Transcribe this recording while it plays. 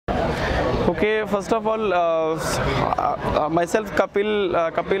Okay, first of all, myself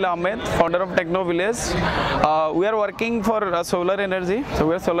Kapil Ahmed, founder of Techno Village. We are working for solar energy. So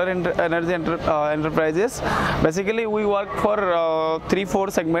we are solar energy enterprises. Basically, we work for 3-4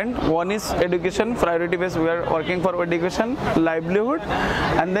 segment. One is education, priority base. We are working for education, livelihood,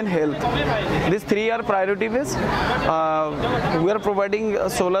 and then health. These three are priority base. We are providing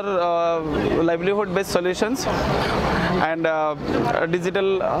solar livelihood based solutions and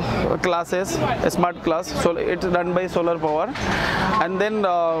digital classes, smart class, so it's done by solar power. And then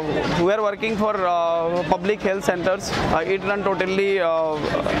we are working for public health centers. It run totally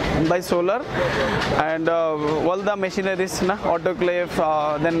by solar, and all the machineries, autoclave,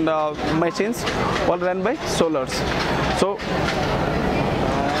 then machines, all run by solars. So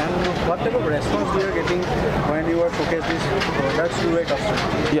what type of response you are getting when you are showcasing these products to a customer?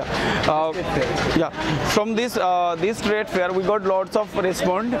 From this trade fair, we got lots of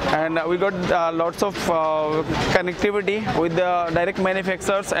response, and we got lots of connectivity with the direct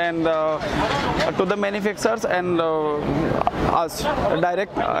manufacturers and to the manufacturers and us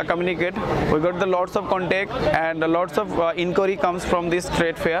direct communicate. We got the lots of contact and lots of inquiry comes from this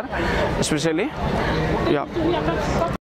trade fair, especially.